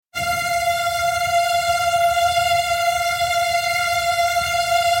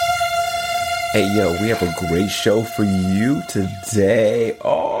Hey, yo, we have a great show for you today.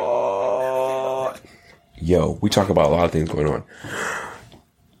 Oh, yo, we talk about a lot of things going on.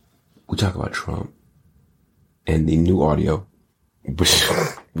 We talk about Trump and the new audio. We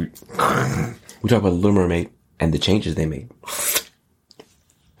talk about The Little Mermaid and the changes they made.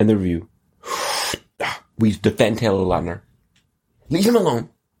 And the review. We defend Taylor Lautner. Leave him alone.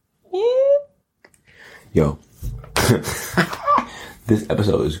 Yo. This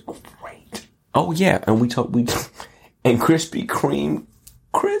episode is great. Oh yeah, and and Krispy Kreme,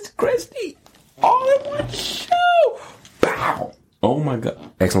 Krispy, all in one show. Bow. Oh my God.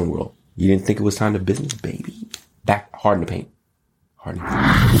 Excellent world. You didn't think it was time to business, baby? Back hard in the paint. Hard in the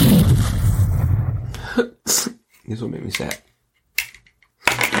paint. This is what made me sad.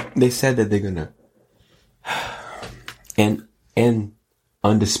 They said that they're gonna and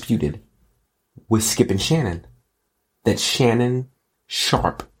undisputed with Skip and Shannon. That Shannon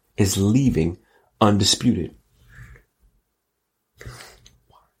Sharp is leaving undisputed.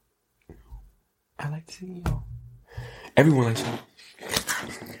 I like to see you. Everyone likes you.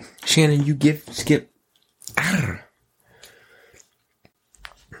 Shannon, you give Skip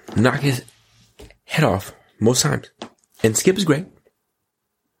knock his head off most times. And Skip is great.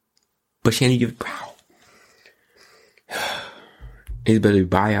 But Shannon, you give pow. He's better to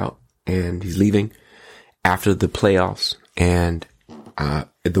buy out and he's leaving after the playoffs and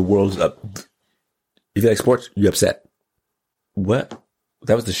the world's up. If you like sports, you're upset. What?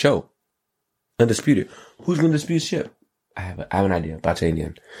 That was the show. Undisputed. Who's going to dispute ship? I have an idea, but I'll tell you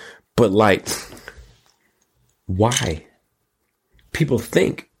again. But like, why? People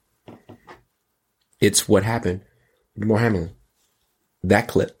think it's what happened with Damar Hamlin. That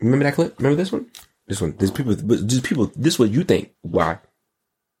clip. Remember that clip? Remember this one? This one. This is what you think. Why?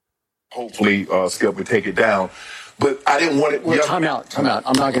 Hopefully, Skip would take it down. But I didn't want it. Well, time out. I'm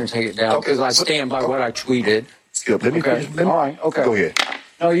not going to take it down because I stand by what I tweeted. Skip, let me. Okay. All right. Okay. Go ahead.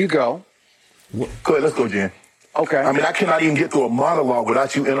 No, you go. Go ahead. Let's go, Jen. Okay. I mean, I cannot even get through a monologue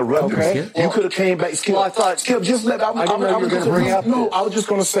without you interrupting. Okay. You could have came back, Skip. Well, I thought Skip, just let. I didn't know you were going to bring up. No, I was just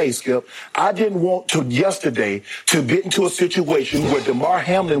going to say, Skip. I didn't want to yesterday to get into a situation where Damar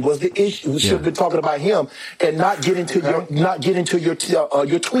Hamlin was the issue. We should have been talking about him and not get into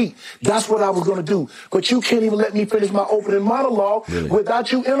your tweet. That's what I was going to do. But you can't even let me finish my opening monologue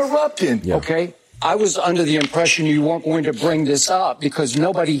without you interrupting. Yeah. Okay. I was under the impression you weren't going to bring this up because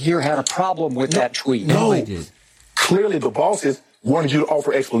nobody here had a problem with that tweet. No. Clearly, the bosses wanted you to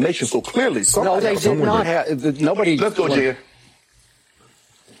offer explanations. So clearly, no, they did not have. Nobody. Let's go, Jen.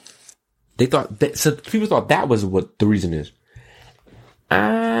 They thought that, so people thought that was what the reason is.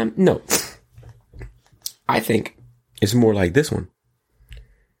 No. I think it's more like this one.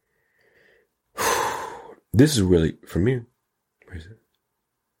 This is really for me. Where is it?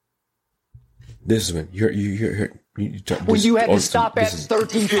 This is when you had to stop at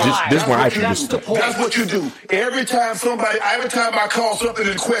 13.5. This one I That's what you do. Every time I call something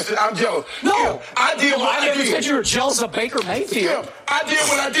in question, I'm jealous. No, I did what I never did. said you were jealous of Baker Mayfield. Yeah, I did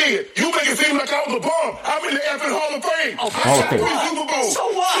what I did. You make it seem like I was a bum. I'm in the effing Hall of Fame. Okay. Hall of Fame. Super Bowl. So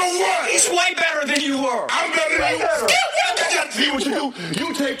what? So what? He's way better than you were. I'm better than you. See what you do?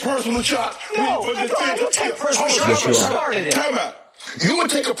 You take personal shots. No, I don't take personal shots. You started it. Time out. You would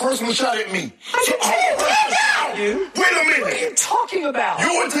take a personal shot at me. Wait a minute. What are you talking about?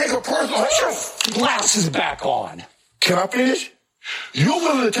 You would take a personal shot. Put your glasses back on. Can I finish? You're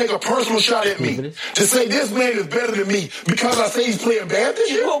willing to take a personal shot at me to say this man is better than me because I say he's playing bad this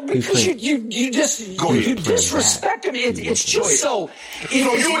year? Well, because you disrespect him. It's just so. You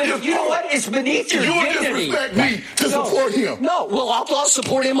know what? It's beneath your dignity. You disrespect me to support him. No, well, I'll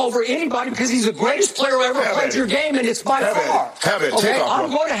support him over anybody because he's the greatest player who ever played your game, and it's by far. Have it. Okay,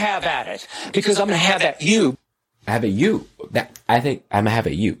 I'm going to have at it because I'm going to have at you. Have at you. That I think I'm gonna have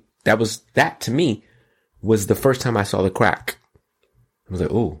at you. That to me was the first time I saw the crack. I was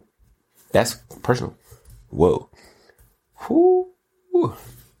like, oh, that's personal. Whoa. Whew.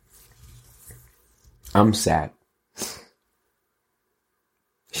 I'm sad.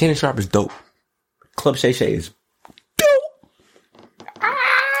 Shannon Sharp is dope. Club Shay Shay is dope.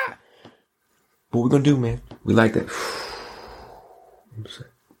 What we gonna do, man? We like that.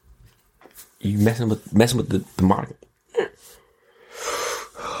 You messing with the market.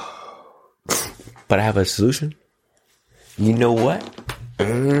 But I have a solution. You know what?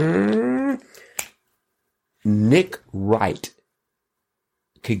 Nick Wright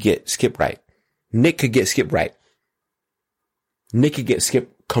could get Skip right. Nick could get Skip right. Nick could get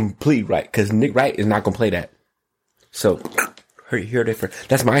Skip complete right because Nick Wright is not gonna play that. So here it is.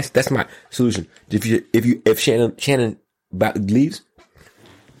 That's my solution. If Shannon leaves,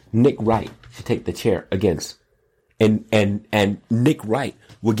 Nick Wright to take the chair against. And Nick Wright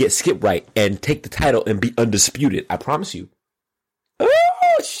will get Skip Wright and take the title and be undisputed. I promise you.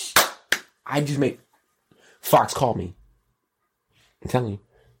 Oh, I just made Fox call me. I'm telling you.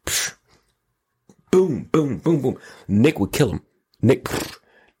 Boom, boom, boom, boom. Nick would kill him. Nick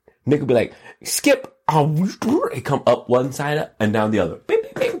would be like, Skip. It come up one side up and down the other. Bing,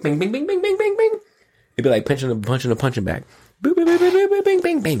 bing, bing, bing, bing, bing, bing, bing, bing. It'd be like punching a punching bag. Bing, bing, bing, bing, bing, bing,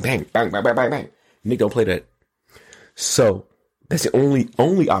 bing, bing, bang, bang, bang, bang, bang. Nick don't play that. So that's the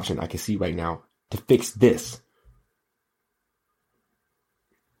only option I can see right now to fix this.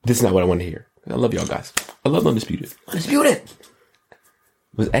 This is not what I want to hear. I love y'all guys. I love Undisputed. Undisputed. It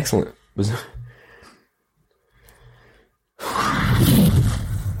was excellent. It was.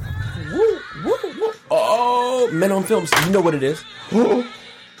 Oh, Men on Films. You know what it is. Oh.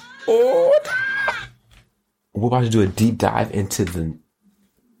 We're about to do a deep dive into the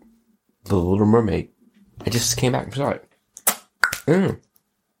Little Mermaid. I just came back and saw it.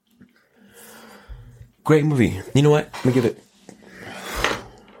 Great movie. You know what? Let me give it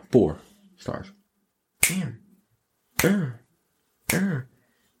 4 stars.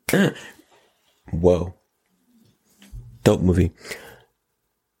 Whoa. Dope movie.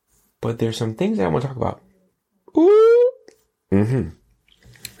 But there's some things that I want to talk about. Ooh.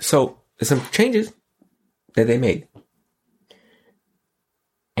 So, there's some changes that they made.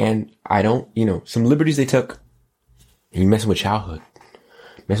 And I don't, some liberties they took. And you're messing with childhood.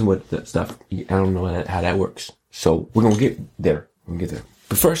 Messing with the stuff. I don't know how that works. So, we're going to get there.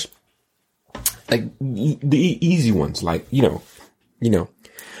 But first, like, the easy ones. Like,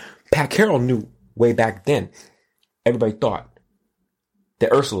 Pat Carroll knew way back then. Everybody thought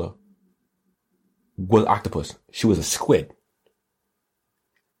that Ursula was octopus. She was a squid.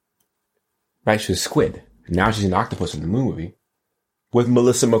 Right? She was a squid. Now she's an octopus in the movie. With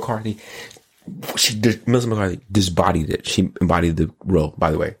Melissa McCarthy. Melissa McCarthy disbodied it. She embodied the role,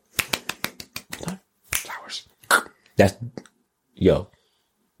 by the way. Flowers. That's,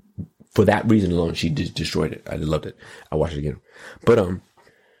 for that reason alone, she destroyed it. I loved it. I watched it again. But,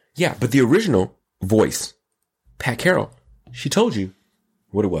 but the original voice, Pat Carroll, she told you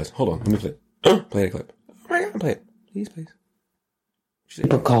what it was. Hold on. Let me play it. Play that clip. Oh my God, play it. Please.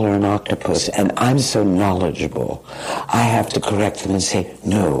 People call her an octopus, and I'm so knowledgeable. I have to correct them and say,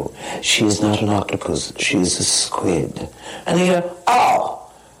 no, she's not an octopus. She's a squid. And they go, oh,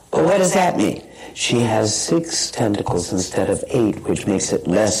 well, what does that mean? She has 6 tentacles instead of 8, which makes it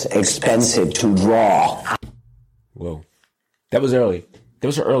less expensive to draw. Whoa. That was early. That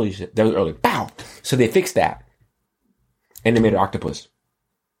was her early shit. That was early. Pow! So they fixed that. And they made her octopus.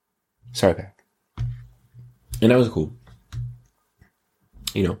 Sorry, Pat. And that was cool.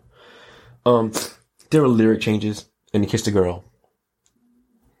 There were lyric changes in Kiss the Girl.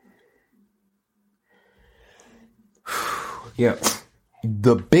 Yeah.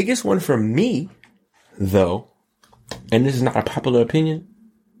 The biggest one for me, though, and this is not a popular opinion,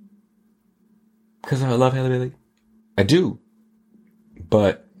 because I love Halle Bailey. I do.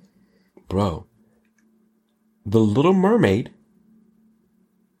 But, bro, The Little Mermaid,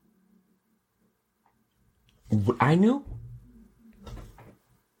 what I knew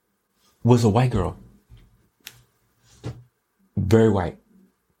was a white girl. Very white.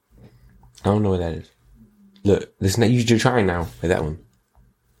 I don't know what that is. Look, this is not, you're trying now with that one.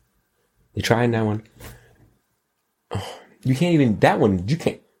 You're trying that one. Oh, you can't even, that one you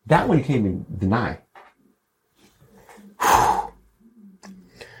can't even deny.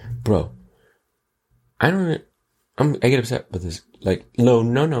 Bro, I get upset with this. Like, no.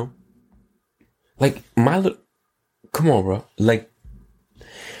 Like, come on, bro. Like,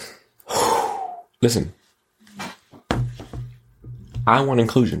 listen, I want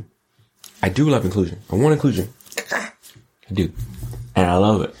inclusion. I do love inclusion. I want inclusion. I do. And I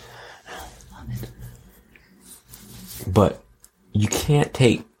love it. But you can't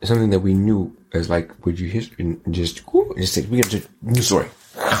take something that we knew as like, would you history and just say, we got a new story.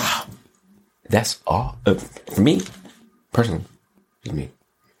 That's all. For me, personally, just me.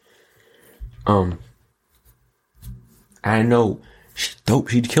 I know she's dope.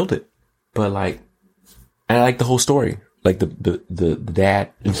 She killed it. But like, and I like the whole story. Like the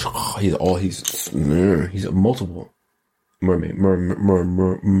dad, he's a multiple mermaid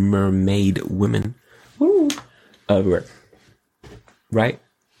women. Woo. Everywhere. Right?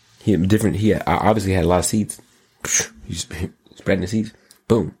 He obviously had a lot of seeds. He's spreading the seeds.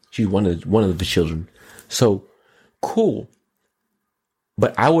 Boom. She's one of the children. So cool.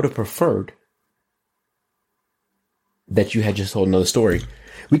 But I would have preferred that you had just told another story.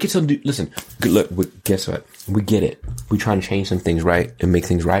 We could still do, listen, look, guess what? We get it. We're trying to change some things, right? And make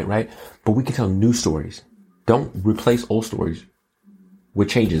things right? But we can tell new stories. Don't replace old stories with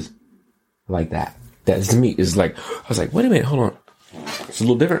changes like that. That to me is like, I was like, wait a minute, hold on. It's a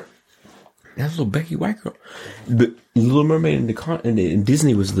little different. That's a little Becky White girl. The Little Mermaid in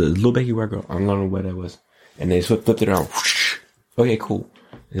Disney was the little Becky White girl. I don't know what that was. And they flipped it around. Okay, cool.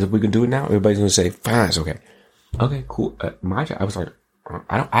 Is we can do it now? Everybody's gonna say, fine, it's okay. Okay, cool. My job. I was like,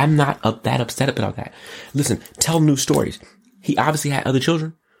 I'm not that upset about that. Listen, tell new stories. He obviously had other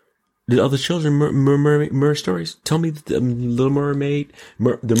children. Did other children mer stories? Tell me the Little Mermaid,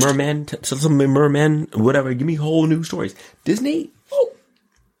 the Merman, some Merman, whatever. Give me whole new stories. Disney. Oh.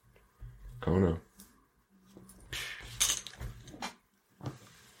 I don't know.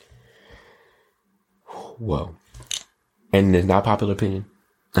 Whoa. And it's not popular opinion.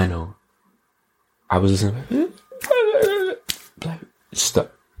 I know. I was listening. Black stuff.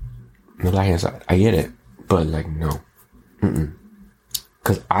 The black hand side. I get it. But like, no.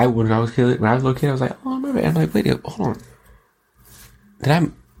 Cause when I was a little kid, I was like, oh, I remember it. I'm like, wait, hold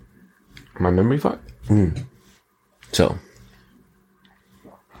on. My memory fucked? So.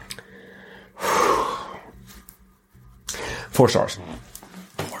 4 stars.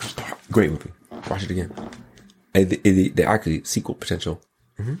 4 stars. Great movie. Watch it again. The actually sequel potential.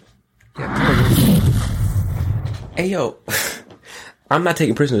 Yeah. Hey yo, I'm not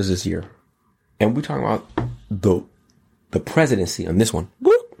taking prisoners this year, and we're talking about the presidency on this one.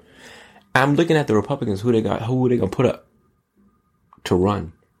 Whoop. I'm looking at the Republicans, who they gonna put up to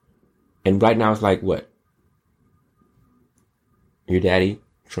run, and right now it's like what? Your daddy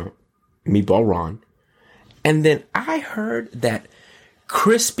Trump, Meatball Ron. And then I heard that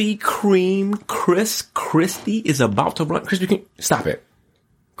Krispy Kreme Chris Christie is about to run. Krispy Kreme, stop it.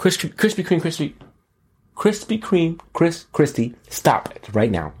 Krispy Kreme Chris Christie, stop it right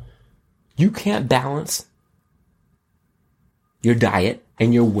now. You can't balance your diet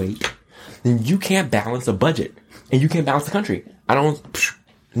and your weight. Then you can't balance a budget. And you can't balance the country.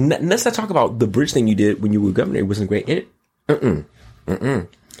 Let's not talk about the bridge thing you did when you were governor. It wasn't great. So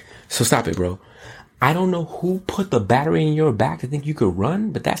stop it, bro. I don't know who put the battery in your back to think you could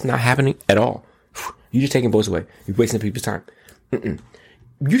run, but that's not happening at all. You're just taking votes away. You're wasting people's time. You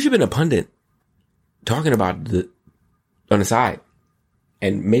should have been a pundit talking about on the side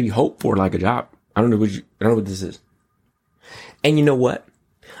and maybe hope for like a job. I don't know what this is. And you know what?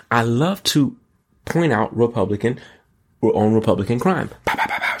 I love to point out Republican crime. Pow, pow,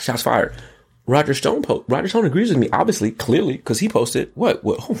 pow, pow, shots fired. Roger Stone agrees with me, obviously, clearly, because he posted what?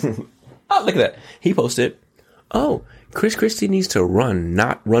 Oh, look at that. He posted, oh, Chris Christie needs to run,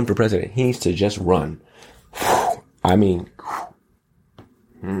 not run for president. He needs to just run. I mean,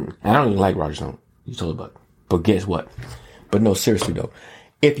 I don't even like Roger Stone. He's totally buck. But guess what? But no, seriously though.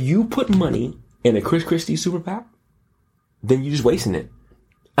 If you put money in a Chris Christie super PAC, then you're just wasting it.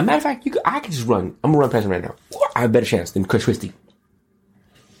 As a matter of fact, I could just run. I'm going to run president right now. I have a better chance than Chris Christie.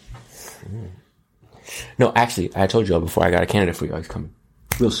 No, actually, I told y'all before I got a candidate for y'all. He's coming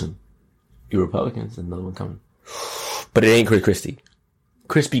real soon. You Republicans, another one coming. But it ain't Chris Christie.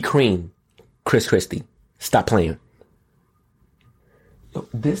 Krispy Kreme, Chris Christie. Stop playing. Look,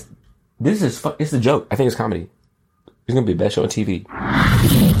 this is it's a joke. I think it's comedy. It's gonna be the best show on TV.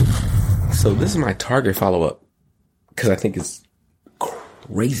 So this is my Target follow-up because I think it's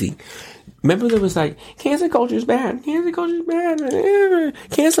crazy. Remember there was like cancel culture is bad. Cancel culture is bad.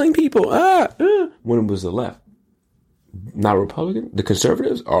 Canceling people. When it was the left. Not Republican. The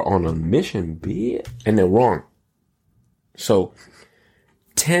conservatives are on a mission, bitch, and they're wrong. So,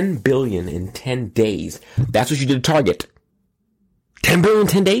 10 billion in 10 days. That's what you did to Target. 10 billion in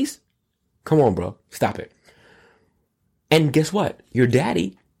 10 days? Come on, bro. Stop it. And guess what? Your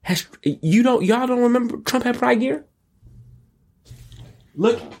daddy has, y'all don't remember Trump had Pride Gear?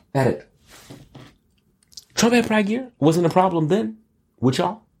 Look at it. Trump had Pride Gear. Wasn't a problem then with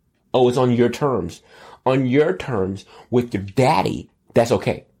y'all. Oh, it's on your terms. On your terms with your daddy, that's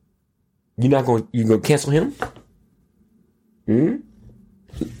okay. You gonna cancel him?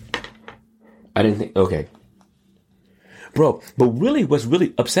 I didn't think, okay. Bro, but really what's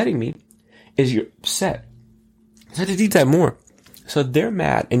really upsetting me is you're upset. So I have to deep dive more. So they're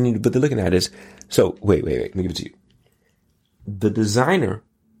mad, and but they're looking at is, so wait, let me give it to you. The designer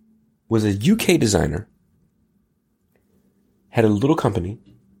was a UK designer, had a little company,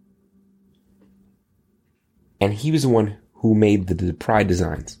 and he was the one who made the Pride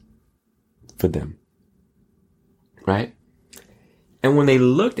designs for them. Right? And when they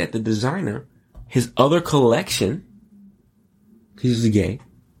looked at the designer, his other collection, he's gay,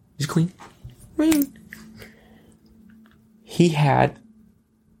 he's clean, he had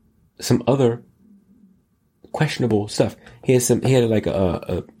some other questionable stuff. He had like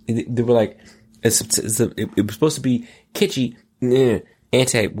they were like, it was supposed to be kitschy,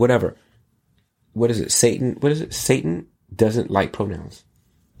 anti, whatever. What is it? Satan? What is it? Satan doesn't like pronouns.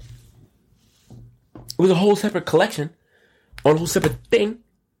 It was a whole separate collection on a whole separate thing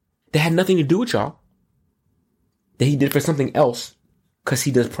that had nothing to do with y'all. That he did for something else because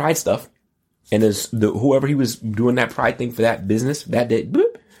he does pride stuff. And there's whoever he was doing that pride thing for that business that day,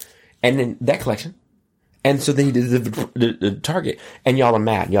 boop, and then that collection. And so then he did the Target, and y'all are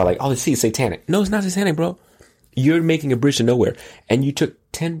mad. Y'all like, oh, the sea is satanic. No, it's not satanic, bro. You're making a bridge to nowhere, and you took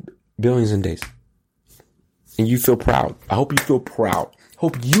 10 billions in days, and you feel proud. I hope you feel proud.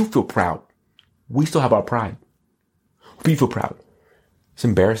 Hope you feel proud. We still have our pride. Hope you feel proud. It's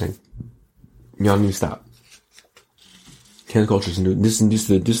embarrassing. Y'all need to stop. Cancel culture is new. This is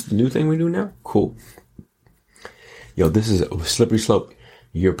the new thing we do now. Cool. Yo, this is a slippery slope.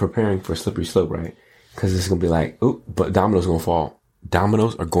 You're preparing for a slippery slope, right? Because it's going to be like, oh, but dominoes are going to fall.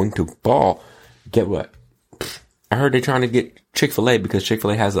 Dominoes are going to fall. Get what? I heard they're trying to get Chick-fil-A because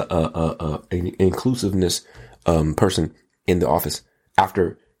Chick-fil-A has an inclusiveness person in the office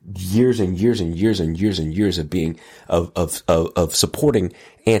after years and years and years and years and years of being of supporting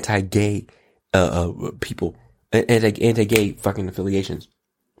anti-gay people, anti-gay fucking affiliations.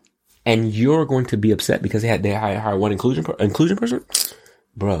 And you're going to be upset because they hire one inclusion person,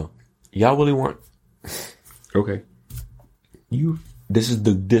 bro. Y'all really want? Okay. This is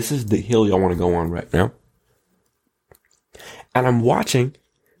the hill y'all want to go on right now. And I'm watching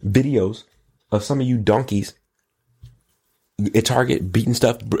videos of some of you donkeys at Target beating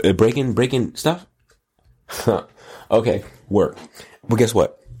stuff, breaking stuff. Okay, work. Well, guess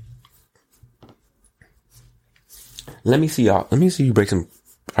what? Let me see y'all. Let me see you break some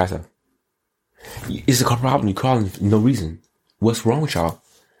price up. It's a problem. You calling for no reason. What's wrong with y'all?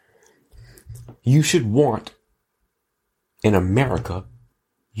 You should want, in America,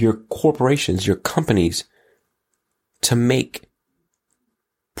 your corporations, your companies, to make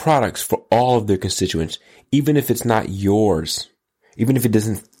products for all of their constituents, even if it's not yours, even if it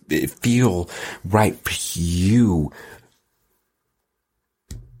doesn't feel right for you.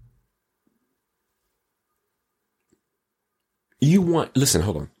 You want, listen,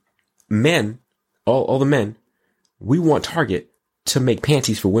 hold on. Men, all the men, we want Target to make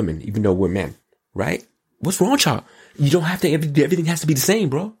panties for women, even though we're men. Right? What's wrong with y'all? You don't have to, everything has to be the same,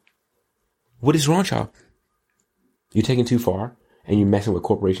 bro. What is wrong with y'all? You're taking too far and you're messing with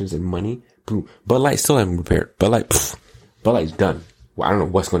corporations and money. Boom. Bud Light still haven't repaired. Bud Light's done. Well, I don't know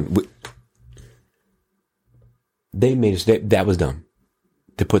what's going to, they made us, that was dumb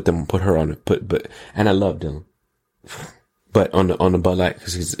to put her on and I love them. But on the Bud Light,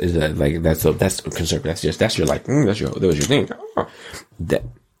 because like, that's conservative. That's your like, that was your thing. That,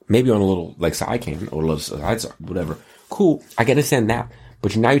 maybe on a little, like, side cam or a little side, whatever. Cool. I can understand that.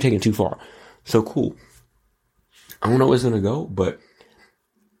 But now you're taking it too far. So cool. I don't know where it's going to go, but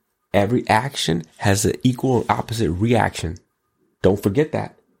every action has an equal and opposite reaction. Don't forget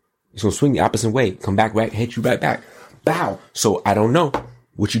that. It's going to swing the opposite way. Come back, right, hit you right back. Bow. So I don't know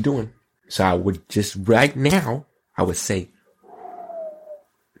what you're doing. So I would just, right now, I would say,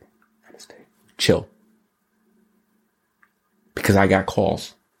 chill. Because I got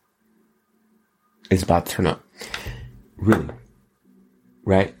calls. It's about to turn up. Really.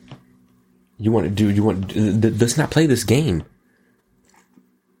 Right? Let's not play this game.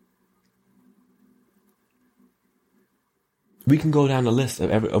 We can go down the list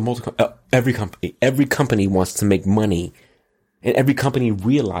of every company. Every company wants to make money. And every company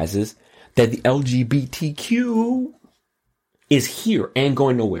realizes that the LGBTQ is here and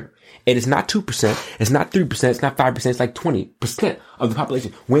going nowhere. It is not 2%. It's not 3%. It's not 5%. It's like 20% of the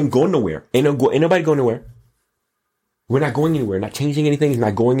population. We ain't going nowhere. Ain't nobody going nowhere. We're not going anywhere. Not changing anything. It's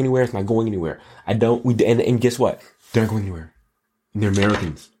not going anywhere. It's not going anywhere. And guess what? They're not going anywhere. They're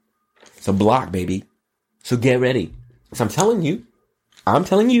Americans. It's a block, baby. So get ready. So I'm telling you,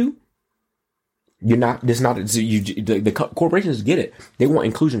 the corporations get it. They want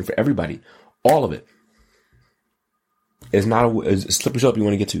inclusion for everybody. All of it. It's not a slippery slope you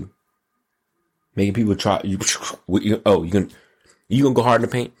want to get to. Making people try. You gonna go hard in the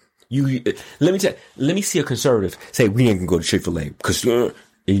paint? Let me see a conservative say we ain't gonna go to Chick-fil-A because you're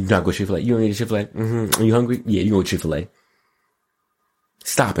not going to Chick-fil-A. You don't need a Chick-fil-A. Are you hungry? Yeah, you go to Chick-fil-A.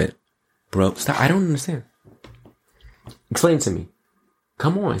 Stop it, bro. Stop. I don't understand. Explain to me.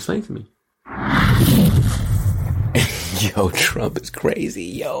 Come on, explain to me. Yo, Trump is crazy.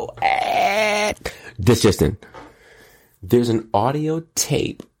 Yo, this just in. There's an audio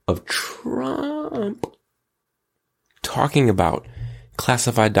tape of Trump talking about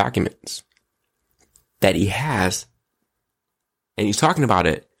classified documents that he has, and he's talking about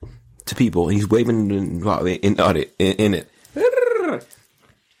it to people, and he's waving in it. And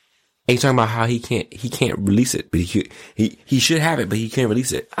he's talking about how he can't release it, but he should have it, but he can't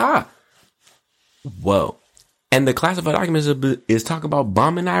release it. Whoa. And the classified documents is talking about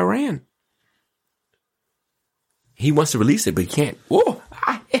bombing Iran. He wants to release it, but he can't. Whoa.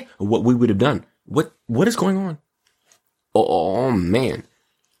 What we would have done. What is going on? Oh man.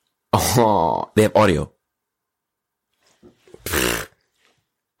 Oh, they have audio.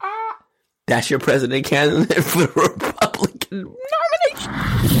 That's your president candidate for the Republican nomination.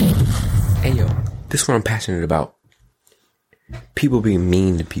 Hey yo, this is what I'm passionate about. People being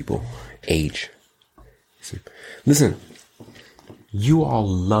mean to people. Age. Listen, you all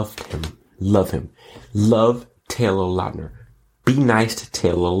love him. Love Taylor Lautner. Be nice to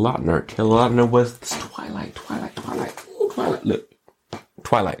Taylor Lautner. Taylor Lautner was Twilight. Ooh, Twilight. Look.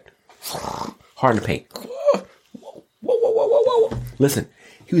 Twilight. Hard to paint. Whoa. Listen,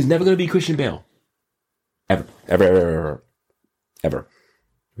 he was never going to be Christian Bale. Ever.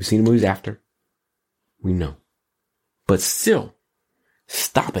 We've seen the movies after. We know. But still,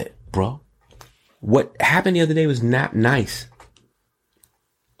 stop it, bro. What happened the other day was not nice.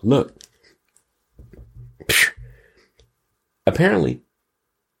 Look. Apparently,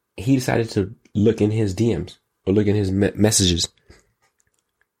 he decided to look in his DMs or look in his messages.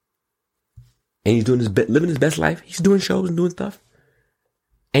 And he's doing living his best life. He's doing shows and doing stuff.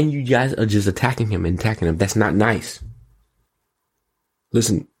 And you guys are just attacking him. That's not nice.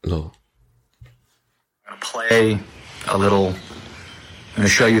 Listen, Lo. I'm going to play a little. I'm going to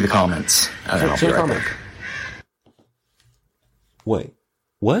show you the comments. I'll be right back. Wait.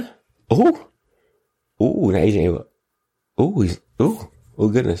 What? Oh, now Agent. Oh,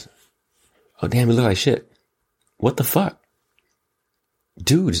 goodness. Oh, damn, he look like shit. What the fuck?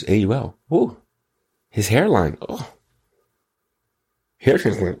 Dude's aged well. Ooh. His hairline. Oh. Hair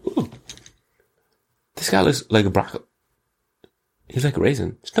transplant. Ooh. This guy looks like a broccoli. He's like a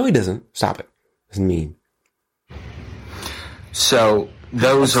raisin. No, he doesn't. Stop it. That's mean. So,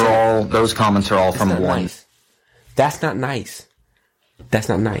 those comments are all from one. Nice. That's not nice. It's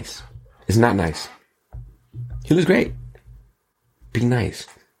not nice. He looks great. Be nice.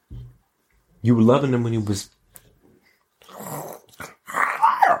 You were loving him when he was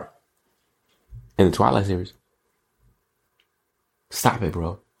in the Twilight series. Stop it,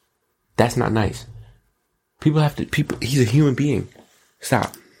 bro. That's not nice. He's a human being.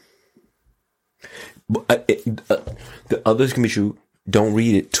 Stop. The others can be true. Don't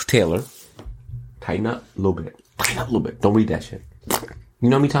read it to Taylor. Tighten up a little bit. Don't read that shit. You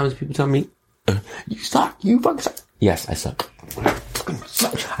know how many times people tell me, you suck. You fucking suck. Yes, I suck.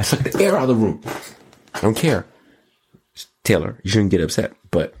 I suck the air out of the room. I don't care. Taylor, you shouldn't get upset.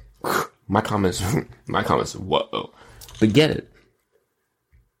 But my comments, whoa. But get it.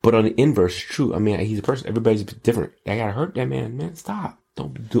 But on the inverse, it's true. I mean, he's a person. Everybody's different. I gotta hurt that man. Man, stop.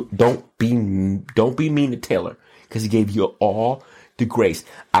 Don't be mean to Taylor because he gave you all the grace.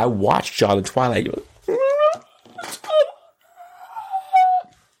 I watched y'all in Twilight.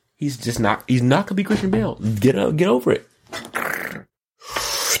 He's not gonna be Christian Bale. Get over it.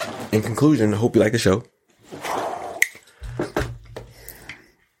 In conclusion, I hope you like the show.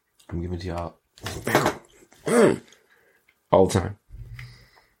 I'm giving it to y'all all the time.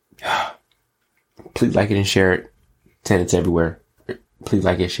 Please like it and share it. Send it to everywhere. Please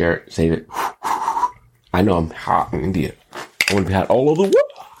like it, share it, save it. I know I'm hot in India. I want to be hot all over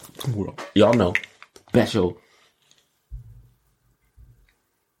the world. Y'all know. Best show.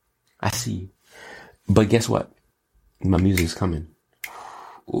 I see you. But guess what? My music's coming.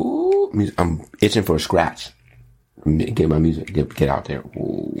 Ooh, I'm itching for a scratch. Get my music. Get out there.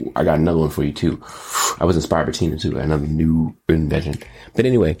 Ooh, I got another one for you too. I was inspired by Tina too. Another new invention. But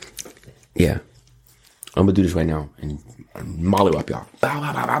anyway, yeah. I'm gonna do this right now and mollywop y'all. Bow,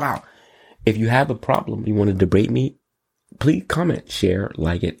 bow, bow, bow, bow. If you have a problem, you want to debate me, please comment, share,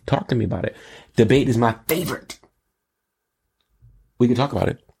 like it, talk to me about it. Debate is my favorite. We can talk about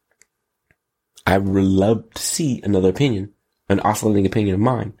it. I would love to see another opinion, an oscillating opinion of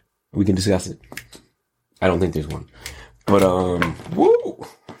mine. We can discuss it. I don't think there's one. But, woo!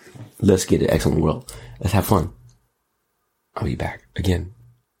 Let's get it. Excellent world. Let's have fun. I'll be back again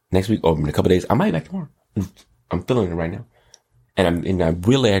next week or in a couple days. I might be back tomorrow. I'm feeling it right now. And I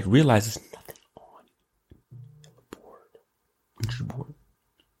realize there's nothing on. I'm bored. I'm just bored.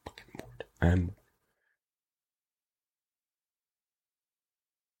 Fucking bored. I'm